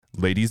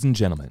Ladies and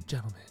gentlemen,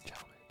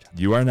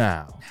 you are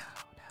now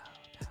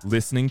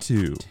listening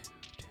to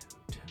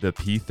the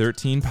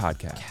P13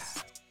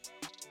 podcast.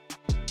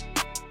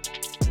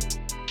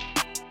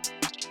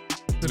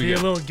 To be a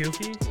little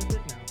goofy? No.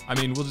 I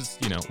mean, we'll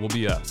just, we'll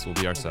be us. We'll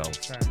be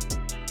ourselves. Okay,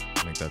 right. I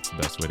think that's the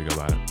best way to go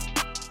about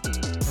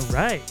it. All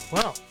right.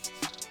 Well,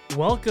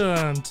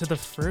 welcome to the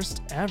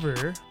first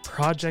ever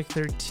Project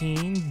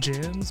 13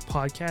 Gyms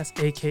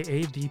podcast,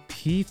 aka the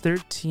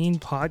P13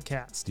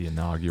 podcast. The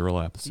inaugural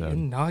The episode.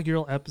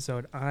 inaugural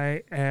episode.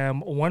 I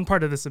am one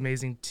part of this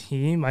amazing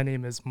team. My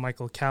name is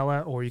Michael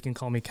Calla, or you can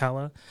call me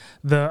Calla.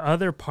 The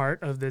other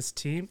part of this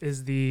team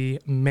is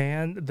the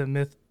man, the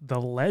myth,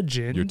 the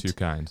legend. You're too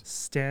kind.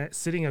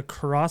 Sitting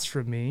across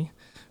from me.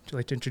 Would you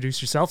like to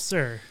introduce yourself,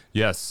 sir?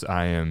 Yes,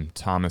 I am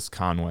Thomas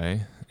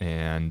Conway,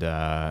 and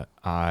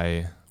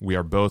we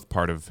are both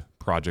part of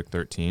Project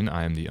 13.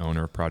 I am the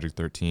owner of Project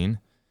 13,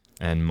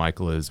 and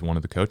Michael is one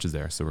of the coaches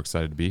there, so we're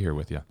excited to be here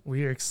with you.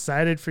 We are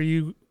excited for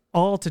you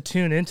all to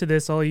tune into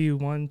this, all you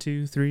 1,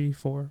 2, 3,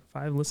 4,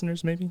 5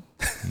 listeners, maybe?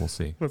 We'll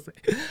see. We'll see.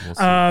 We'll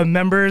see.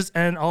 Members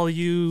and all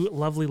you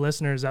lovely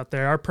listeners out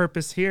there, our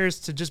purpose here is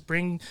to just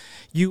bring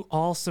you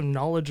all some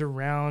knowledge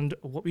around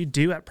what we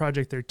do at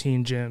Project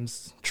 13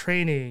 Gyms: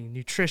 training,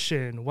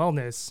 nutrition,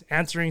 wellness,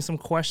 answering some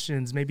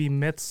questions, maybe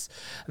myths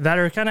that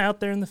are kind of out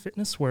there in the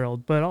fitness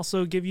world, but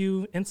also give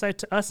you insight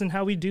to us and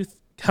how we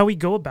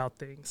go about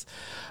things.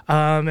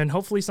 And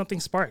hopefully something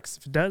sparks.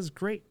 If it does,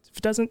 great. If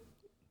it doesn't,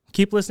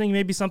 keep listening.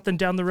 Maybe something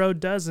down the road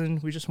does,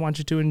 and we just want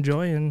you to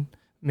enjoy and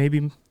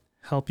maybe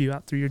help you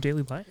out through your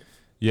daily life.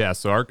 Yeah,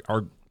 so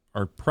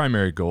our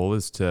primary goal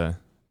is to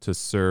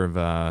serve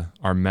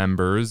our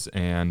members,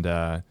 and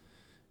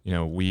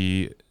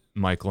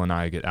Michael and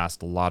I get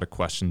asked a lot of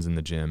questions in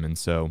the gym, and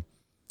so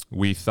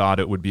we thought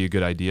it would be a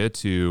good idea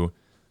to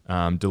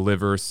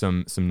deliver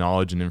some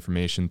knowledge and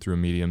information through a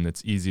medium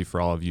that's easy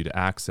for all of you to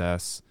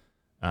access.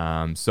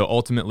 So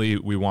ultimately,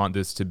 we want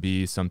this to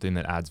be something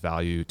that adds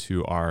value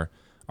to our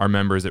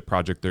members at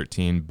Project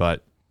 13,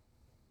 but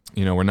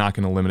we're not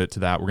going to limit it to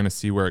that. We're going to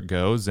see where it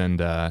goes, and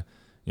we're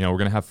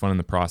going to have fun in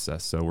the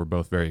process. So we're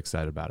both very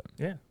excited about it.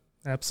 Yeah,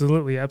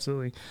 absolutely.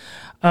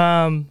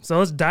 So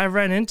let's dive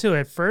right into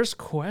it. First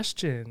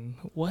question: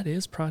 what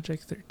is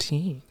Project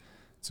 13?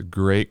 It's a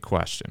great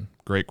question.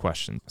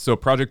 So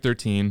Project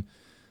 13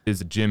 is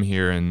a gym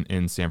here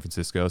in San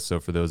Francisco. So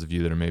for those of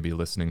you that are maybe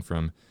listening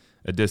from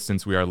a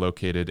distance, we are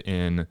located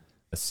in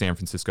San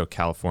Francisco,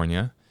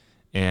 California.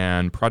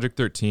 And Project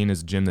 13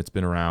 is a gym that's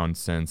been around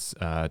since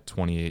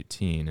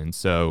 2018. And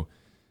so,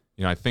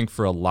 I think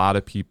for a lot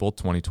of people,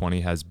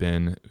 2020 has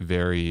been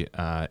very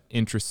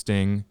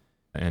interesting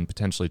and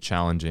potentially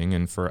challenging.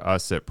 And for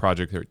us at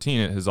Project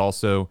 13, it has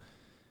also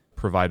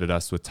provided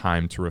us with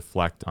time to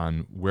reflect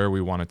on where we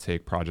want to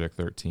take Project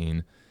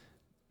 13.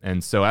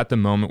 And so at the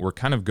moment, we're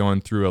kind of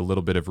going through a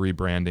little bit of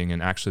rebranding.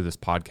 And actually, this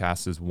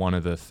podcast is one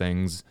of the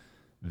things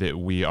that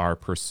we are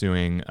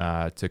pursuing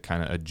to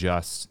kind of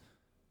adjust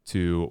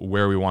to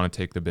where we want to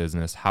take the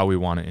business, how we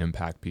want to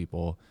impact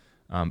people.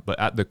 But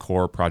at the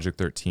core, Project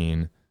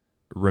 13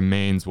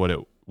 remains what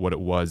it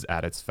was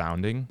at its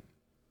founding.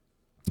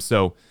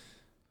 So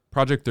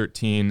Project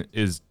 13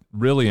 is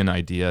really an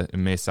idea. It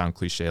may sound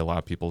cliche. A lot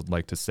of people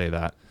like to say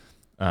that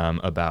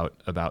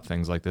about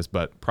things like this,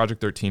 but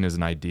Project 13 is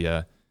an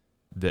idea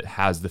that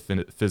has the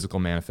physical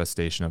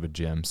manifestation of a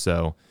gym.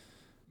 So,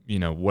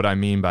 what I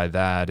mean by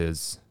that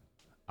is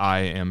I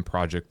am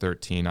Project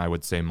 13. I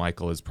would say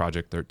Michael is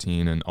Project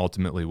 13. And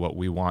ultimately what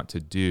we want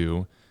to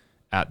do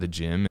at the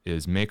gym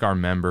is make our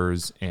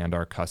members and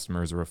our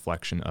customers a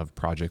reflection of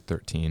Project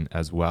 13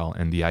 as well,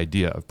 and the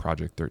idea of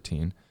Project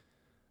 13.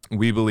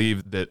 We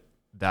believe that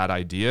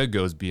idea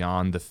goes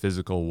beyond the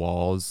physical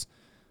walls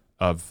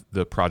of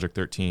the Project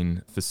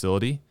 13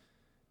 facility.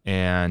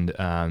 And,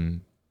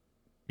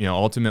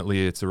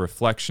 ultimately it's a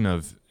reflection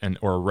of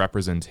or a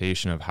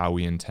representation of how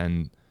we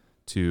intend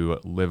to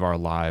live our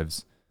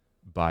lives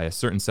by a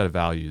certain set of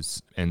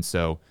values. And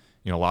so,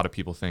 a lot of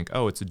people think,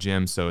 oh, it's a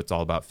gym, so it's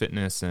all about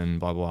fitness and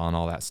blah, blah, and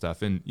all that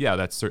stuff. And yeah,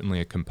 that's certainly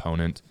a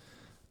component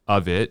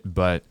of it.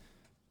 But,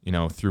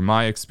 through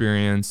my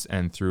experience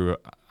and through,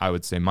 I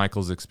would say,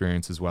 Michael's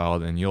experience as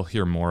well, and you'll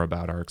hear more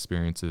about our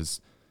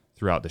experiences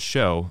throughout the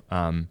show.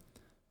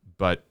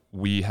 But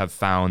we have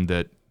found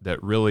that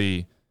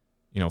really,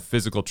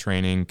 physical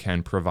training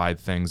can provide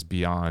things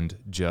beyond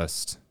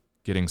just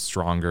getting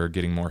stronger,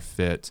 getting more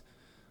fit,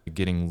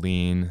 getting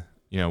lean.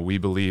 We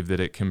believe that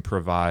it can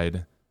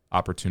provide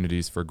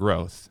opportunities for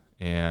growth.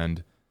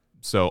 And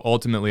so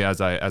ultimately,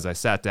 as I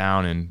sat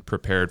down and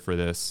prepared for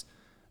this,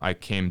 I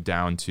came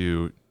down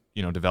to,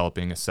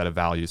 developing a set of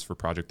values for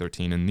Project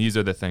 13. And these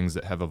are the things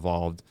that have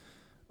evolved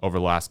over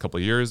the last couple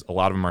of years. A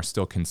lot of them are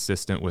still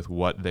consistent with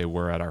what they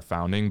were at our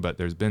founding, but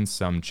there's been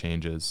some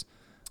changes.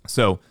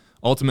 So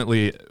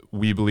ultimately,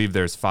 we believe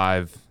there's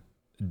 5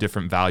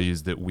 different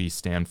values that we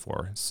stand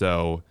for.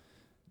 So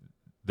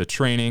the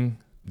training,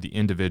 the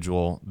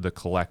individual, the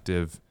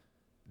collective,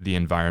 the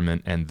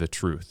environment, and the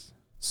truth.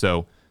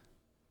 So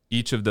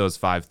each of those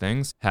 5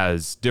 things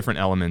has different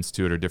elements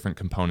to it or different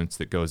components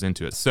that goes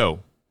into it.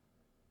 So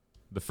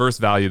the first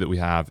value that we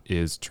have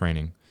is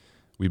training.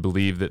 We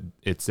believe that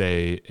it's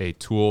a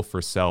tool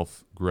for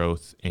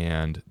self-growth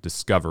and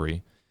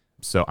discovery.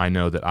 So I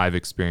know that I've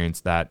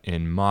experienced that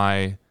in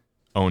my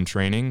own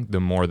training. The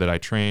more that I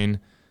train,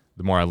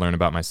 the more I learn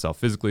about myself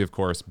physically, of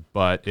course,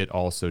 but it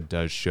also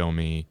does show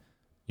me,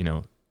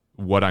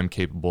 what I'm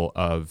capable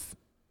of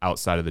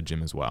outside of the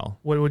gym as well.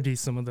 What would be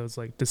some of those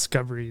like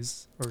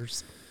discoveries or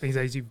things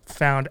that you've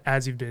found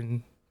as you've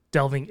been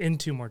delving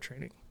into more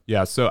training?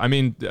 Yeah. So, I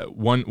mean,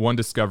 one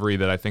discovery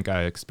that I think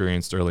I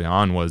experienced early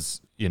on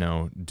was,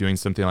 doing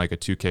something like a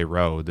 2K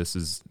row. This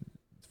is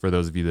for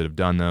those of you that have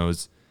done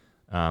those.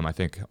 I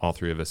think all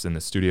three of us in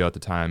the studio at the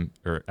time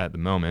or at the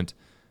moment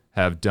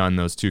have done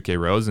those 2K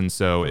rows. And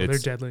so they're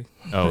deadly.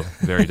 Oh,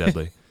 very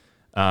deadly.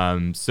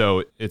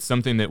 So it's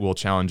something that will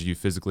challenge you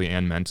physically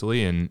and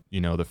mentally. And,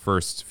 the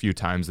first few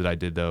times that I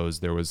did those,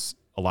 there was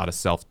a lot of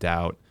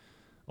self-doubt,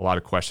 a lot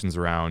of questions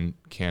around,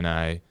 can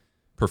I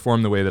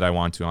perform the way that I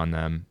want to on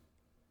them?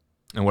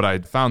 And what I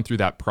found through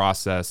that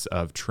process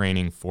of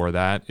training for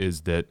that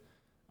is that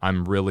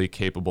I'm really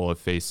capable of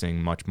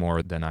facing much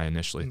more than I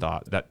initially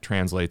thought. That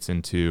translates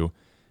into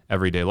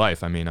everyday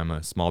life. I mean, I'm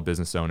a small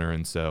business owner,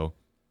 and so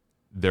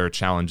there are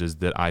challenges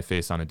that I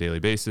face on a daily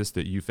basis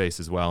that you face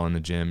as well in the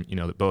gym,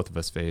 that both of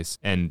us face.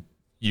 And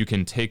you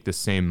can take the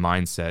same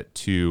mindset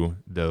to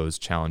those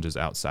challenges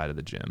outside of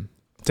the gym.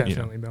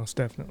 Definitely, most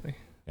definitely.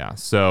 Yeah.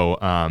 So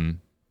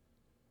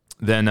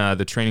then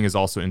the training is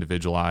also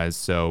individualized.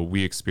 So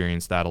we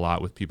experience that a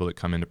lot with people that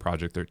come into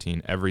Project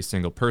 13. Every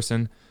single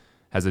person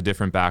has a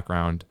different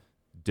background,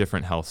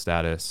 different health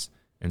status,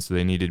 and so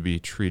they need to be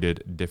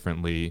treated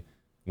differently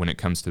when it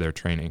comes to their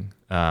training.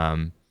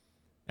 And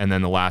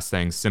then the last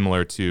thing,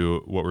 similar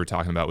to what we were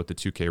talking about with the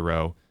 2K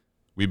row,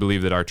 we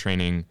believe that our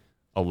training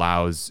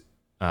allows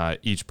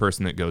each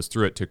person that goes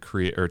through it to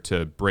create or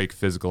to break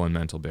physical and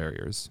mental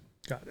barriers.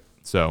 Got it.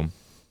 So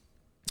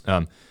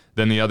then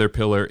the other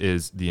pillar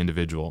is the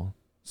individual.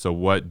 So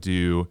what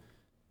do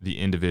the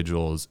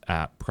individuals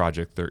at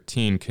Project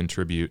 13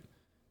 contribute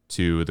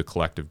to the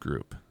collective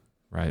group,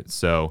 right?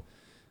 So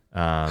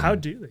how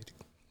do they do?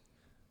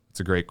 It's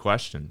a great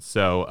question.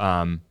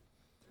 So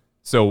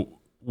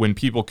when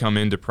people come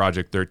into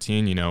Project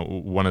 13,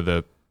 one of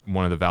the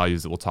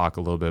values that we'll talk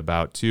a little bit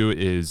about too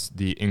is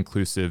the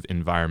inclusive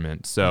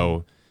environment.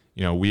 So,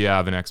 we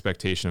have an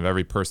expectation of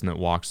every person that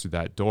walks through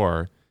that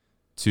door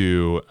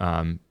to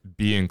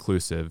be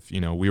inclusive.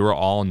 We were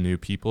all new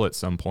people at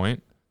some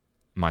point,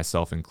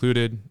 myself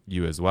included,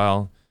 you as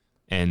well.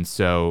 And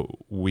so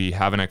we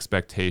have an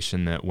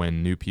expectation that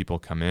when new people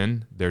come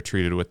in, they're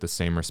treated with the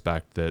same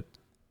respect that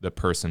the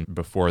person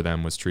before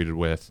them was treated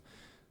with,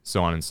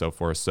 so on and so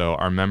forth. So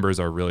our members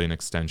are really an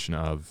extension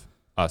of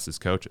us as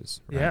coaches.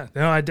 Right? Yeah,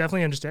 no, I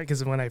definitely understand,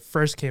 because when I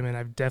first came in,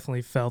 I've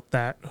definitely felt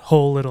that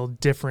whole little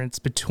difference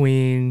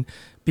between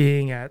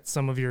being at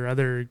some of your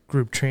other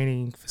group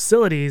training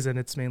facilities, and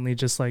it's mainly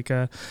just like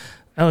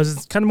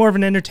it's kind of more of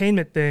an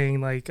entertainment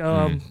thing. Like,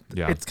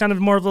 it's kind of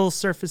more of a little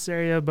surface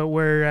area, but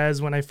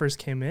whereas when I first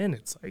came in,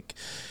 it's like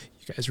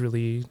you guys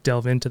really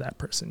delve into that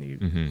person.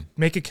 You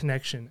make a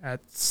connection at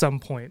some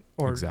point,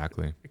 or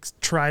exactly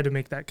try to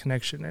make that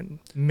connection and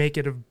make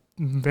it a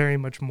very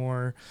much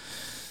more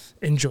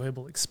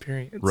enjoyable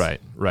experience.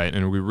 Right.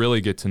 And we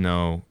really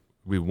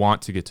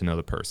want to get to know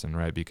the person,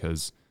 right?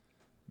 Because,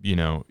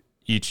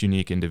 each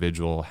unique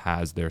individual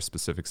has their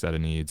specific set of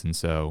needs. And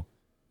so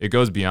it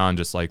goes beyond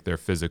just like their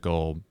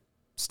physical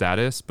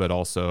status, but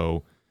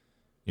also,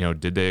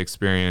 did they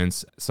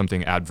experience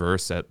something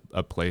adverse at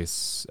a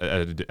place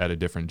at a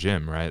different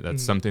gym, right?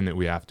 That's something that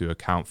we have to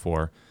account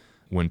for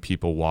when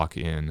people walk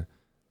in.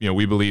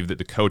 We believe that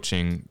the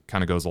coaching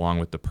kind of goes along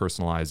with the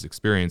personalized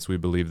experience. We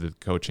believe that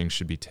coaching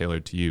should be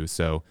tailored to you.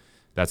 So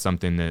that's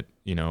something that,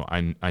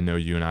 I know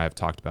you and I have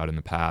talked about in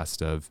the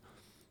past of,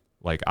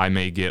 like, I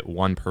may get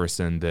one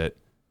person that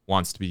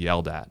wants to be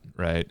yelled at,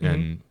 right?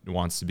 And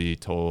wants to be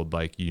told,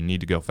 like, you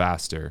need to go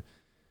faster.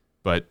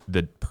 But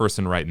the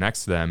person right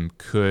next to them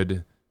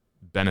could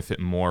benefit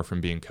more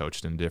from being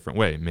coached in a different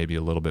way, maybe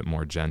a little bit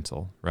more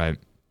gentle, right?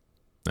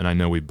 And I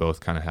know we both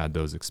kind of had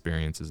those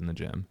experiences in the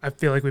gym. I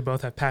feel like we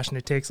both have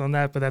passionate takes on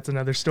that, but that's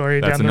another story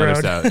down the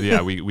road.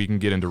 Yeah, we can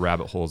get into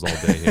rabbit holes all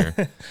day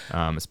here,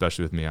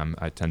 especially with me.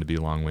 I tend to be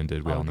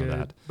long-winded. We all know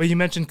that. But you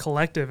mentioned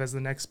collective as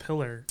the next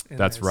pillar.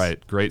 That's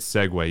right. Great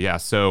segue. Yeah,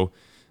 so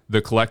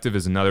the collective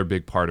is another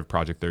big part of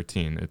Project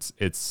 13.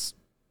 It's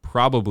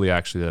probably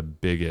actually the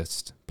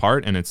biggest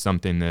part, and it's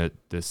something that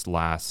this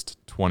last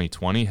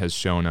 2020 has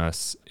shown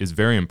us is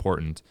very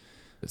important.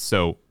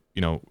 So,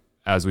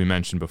 as we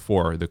mentioned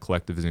before, the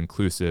collective is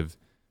inclusive.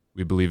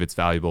 We believe it's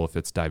valuable if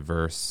it's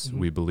diverse.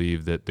 We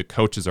believe that the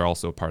coaches are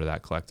also a part of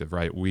that collective,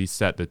 right? We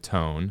set the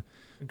tone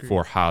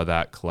for how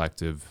that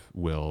collective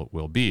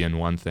will be. And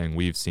one thing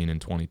we've seen in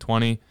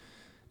 2020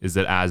 is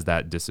that as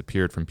that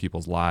disappeared from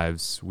people's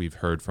lives, we've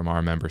heard from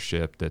our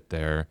membership that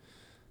they're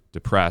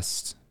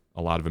depressed.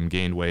 A lot of them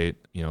gained weight.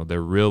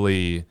 They're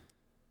really...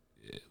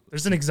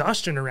 There's an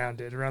exhaustion around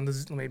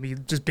maybe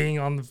just being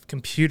on the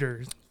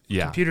computer.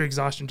 Yeah. Computer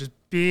exhaustion, just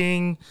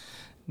being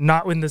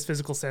not in this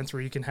physical sense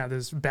where you can have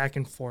this back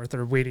and forth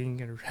or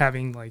waiting or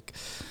having like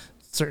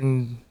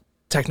certain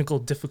technical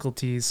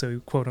difficulties, so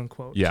quote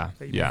unquote. Yeah.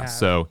 that you Yeah. have.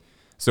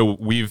 So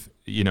we've,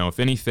 if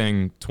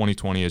anything,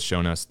 2020 has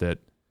shown us that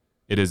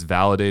it is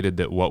validated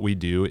that what we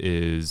do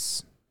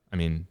is,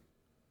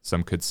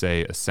 some could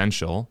say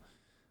essential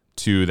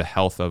to the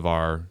health of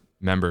our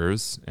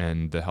members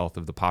and the health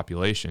of the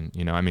population.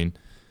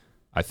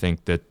 I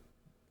think that,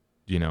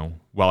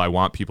 while I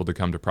want people to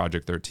come to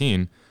Project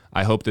 13,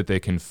 I hope that they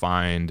can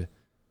find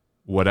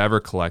whatever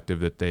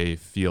collective that they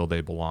feel they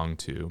belong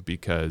to,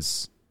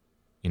 because,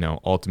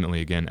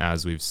 ultimately, again,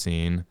 as we've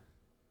seen,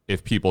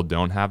 if people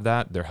don't have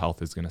that, their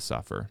health is going to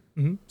suffer.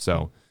 Mhm.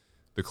 So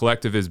the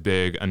collective is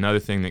big. Another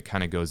thing that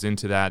kind of goes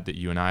into that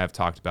you and I have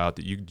talked about,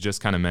 that you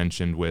just kind of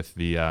mentioned with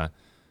the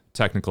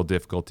technical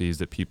difficulties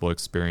that people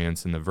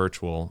experience in the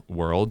virtual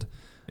world,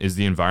 is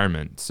the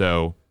environment.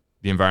 So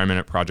the environment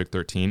at Project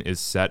 13 is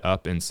set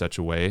up in such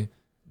a way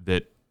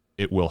that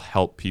it will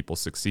help people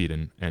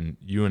succeed. And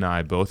you and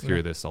I both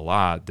hear this a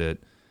lot, that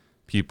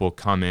people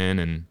come in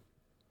and,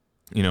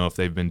 if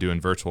they've been doing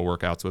virtual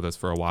workouts with us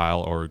for a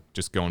while or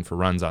just going for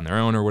runs on their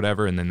own or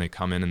whatever, and then they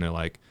come in and they're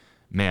like,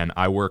 man,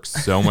 I work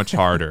so much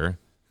harder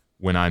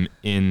when I'm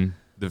in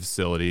the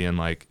facility and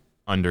like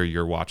under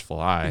your watchful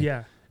eye.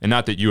 Yeah. And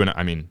not that you and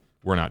I,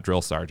 we're not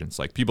drill sergeants.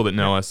 Like people that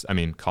know us,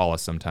 call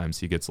us sometimes.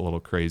 He gets a little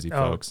crazy,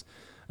 folks.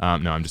 No,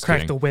 I'm just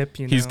Crack kidding. the whip,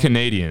 He's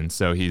Canadian,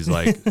 so he's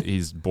like,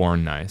 he's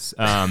born nice.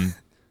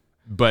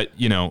 But,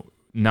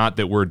 not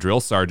that we're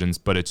drill sergeants,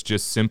 but it's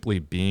just simply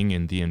being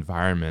in the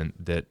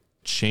environment that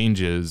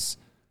changes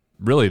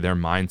really their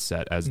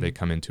mindset as they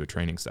come into a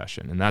training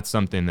session. And that's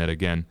something that,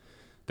 again,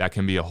 that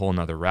can be a whole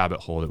nother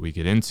rabbit hole that we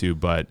get into.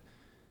 But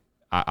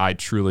I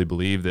truly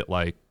believe that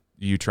like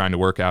you trying to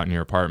work out in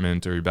your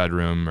apartment or your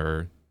bedroom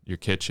or your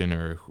kitchen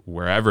or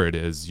wherever it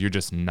is, you're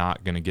just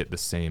not going to get the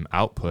same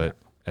output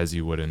as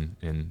you would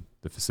in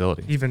the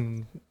facility.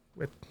 Even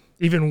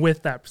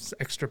with that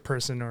extra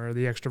person or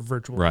the extra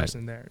virtual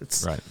person there,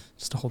 it's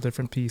just a whole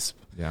different piece.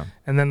 Yeah.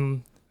 And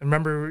then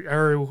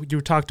remember,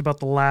 you talked about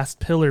the last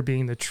pillar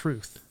being the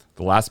truth.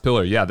 The last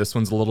pillar. Yeah. This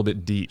one's a little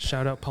bit deep.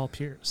 Shout out Paul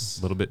Pierce.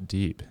 A little bit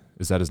deep.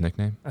 Is that his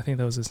nickname? I think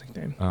that was his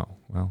nickname. Oh,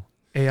 well.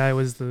 AI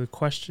was the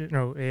question.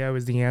 No, AI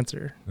was the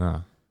answer.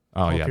 Oh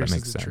Paul yeah, Pierce that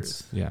makes is the sense.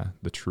 truth. Yeah.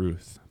 The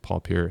truth. Paul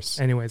Pierce.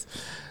 Anyways.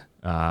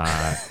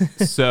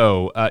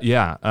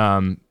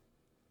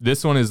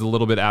 This one is a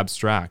little bit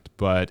abstract,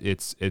 but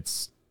it's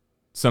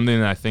something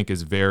that I think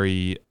is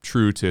very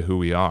true to who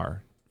we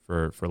are,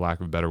 for lack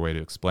of a better way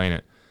to explain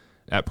it.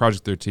 At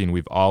Project 13,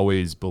 we've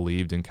always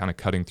believed in kind of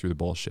cutting through the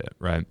bullshit,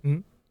 right?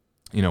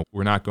 Mm-hmm.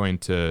 We're not going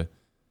to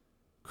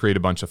create a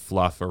bunch of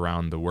fluff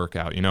around the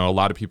workout. A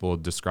lot of people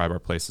describe our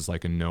place as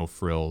like a no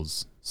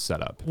frills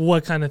setup.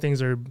 What kind of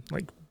things are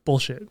like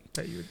bullshit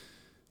that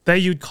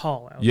you'd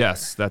call out?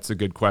 Yes, that's a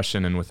good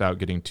question. And without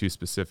getting too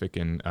specific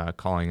in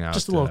calling out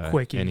just a little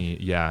quickie.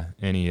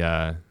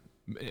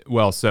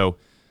 So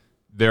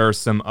there are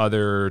some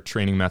other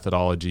training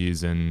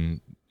methodologies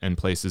and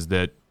places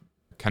that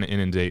kind of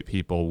inundate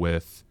people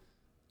with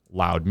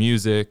loud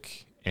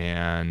music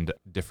and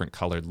different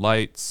colored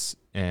lights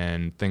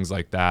and things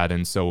like that.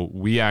 And so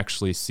we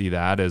actually see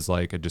that as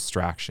like a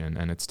distraction,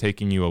 and it's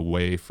taking you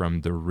away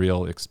from the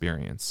real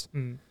experience.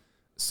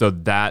 So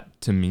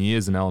that to me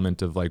is an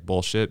element of like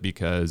bullshit,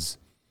 because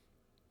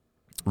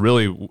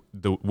really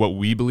what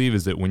we believe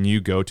is that when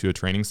you go to a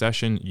training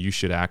session, you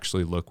should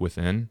actually look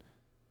within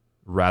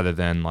rather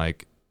than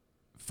like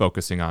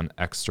focusing on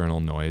external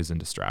noise and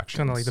distractions.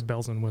 Kind of like the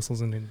bells and whistles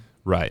and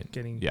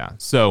getting. Yeah.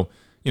 So,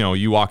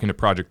 you walk into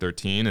Project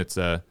 13, it's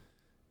a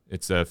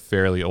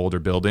fairly older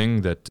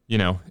building that,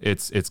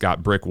 it's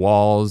got brick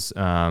walls.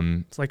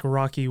 It's like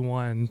Rocky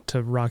 1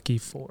 to Rocky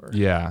 4.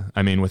 Yeah.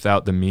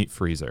 Without the meat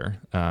freezer.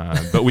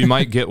 But we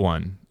might get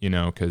one,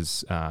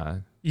 because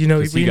we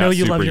know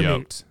you love your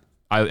meat.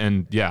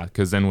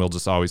 Because then we'll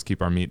just always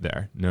keep our meat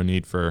there. No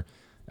need for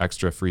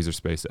extra freezer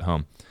space at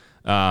home.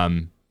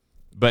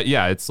 But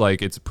yeah, it's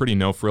a pretty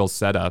no frills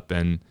setup,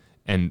 and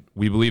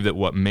we believe that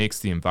what makes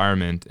the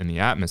environment and the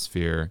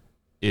atmosphere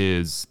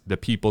is the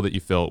people that you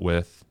fill it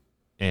with,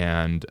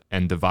 and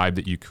the vibe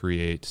that you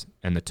create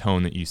and the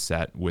tone that you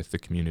set with the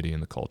community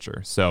and the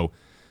culture. So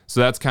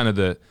that's kind of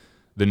the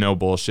no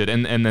bullshit.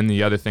 And then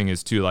the other thing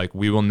is too, like,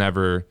 we will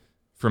never,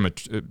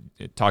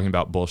 talking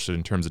about bullshit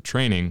in terms of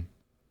training,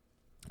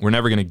 we're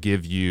never going to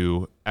give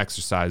you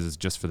exercises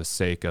just for the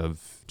sake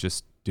of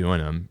just doing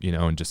them,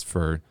 and just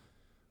for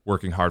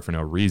working hard for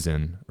no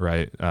reason,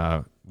 right?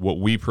 What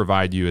we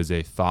provide you is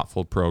a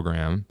thoughtful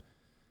program,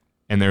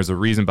 and there's a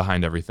reason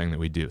behind everything that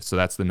we do. So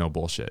that's the no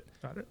bullshit.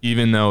 Got it.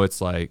 Even though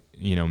it's like,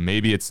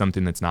 maybe it's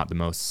something that's not the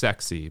most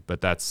sexy, but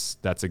that's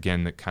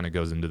again, that kind of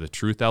goes into the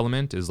truth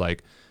element, is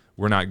like,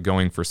 we're not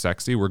going for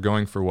sexy. We're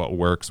going for what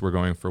works. We're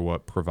going for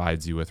what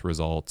provides you with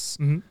results,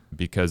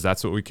 because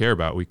that's what we care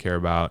about. We care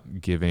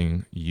about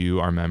giving you,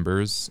 our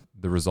members,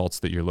 the results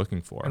that you're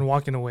looking for. And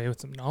walking away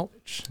with some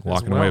knowledge.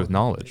 Walking away with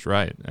knowledge,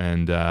 right.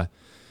 And,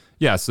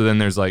 Yeah, so then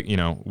there's like,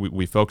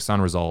 we focus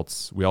on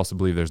results. We also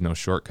believe there's no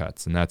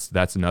shortcuts, and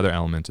that's another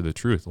element of the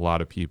truth. A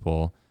lot of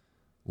people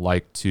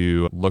like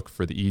to look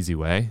for the easy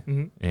way,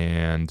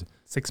 and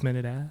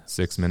 6-minute abs.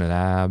 6-minute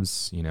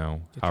abs,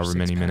 however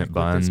many minute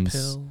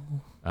buns,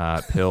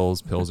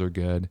 pills are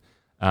good.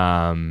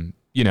 And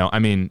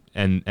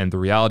the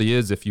reality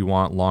is, if you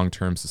want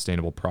long-term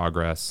sustainable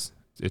progress,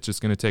 it's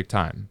just going to take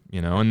time,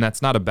 and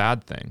that's not a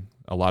bad thing.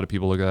 A lot of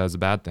people look at that as a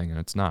bad thing, and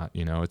it's not.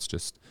 It's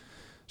just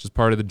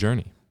part of the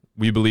journey.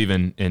 We believe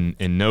in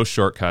no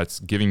shortcuts,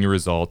 giving you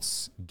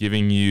results,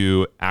 giving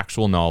you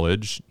actual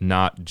knowledge,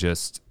 not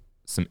just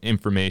some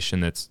information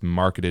that's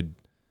marketed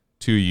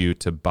to you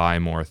to buy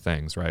more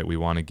things, right? We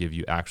want to give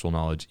you actual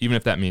knowledge, even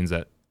if that means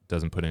that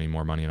doesn't put any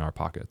more money in our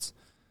pockets,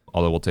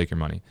 although we'll take your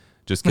money.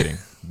 Just kidding.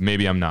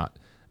 Maybe I'm not.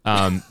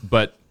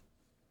 But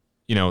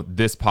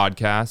this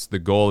podcast, the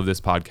goal of this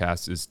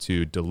podcast is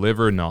to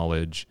deliver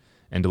knowledge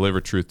and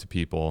deliver truth to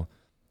people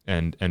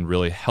and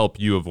really help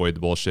you avoid the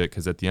bullshit.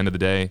 Because at the end of the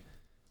day,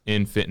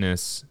 in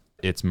fitness,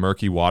 it's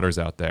murky waters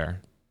out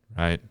there,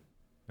 right?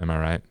 Am I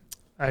right?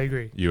 I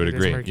agree. You would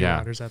agree. Murky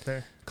waters out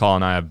there. Colin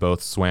and I have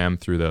both swam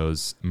through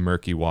those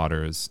murky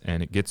waters,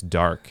 and it gets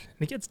dark.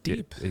 It gets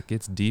deep. It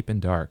gets deep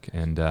and dark,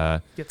 and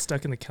get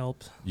stuck in the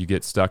kelp. You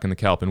get stuck in the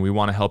kelp, and we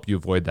want to help you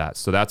avoid that.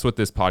 So that's what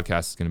this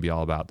podcast is going to be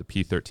all about, the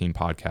P13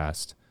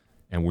 podcast,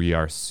 and we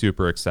are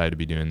super excited to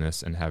be doing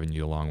this and having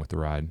you along for the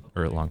ride.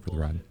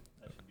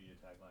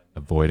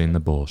 Avoiding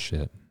the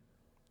bullshit.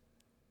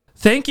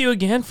 Thank you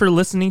again for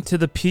listening to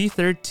the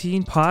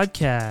P13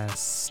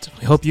 podcast.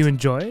 We hope you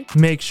enjoyed.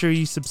 Make sure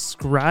you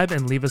subscribe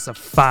and leave us a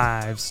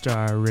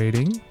 5-star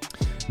rating.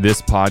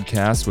 This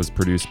podcast was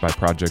produced by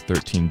Project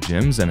 13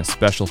 Gyms, and a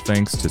special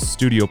thanks to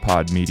Studio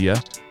Pod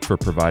Media for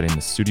providing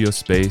the studio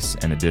space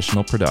and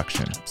additional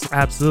production.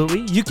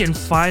 Absolutely. You can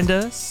find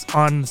us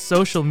on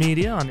social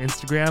media on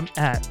Instagram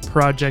at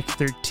Project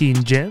 13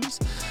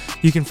 Gyms.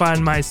 You can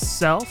find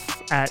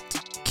myself at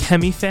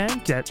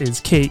Kemifan, that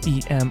is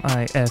Kemifan.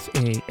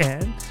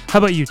 How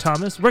about you,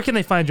 Thomas? Where can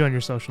they find you on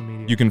your social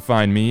media? You can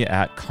find me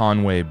at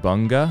Conway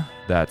Bunga.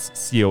 That's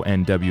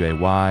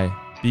ConwayBunga.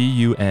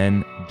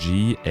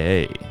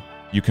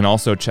 You can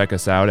also check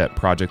us out at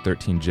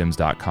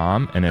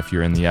project13gyms.com. And if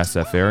you're in the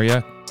SF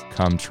area,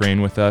 come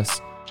train with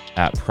us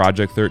at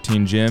Project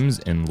 13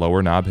 Gyms in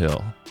Lower Nob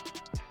Hill.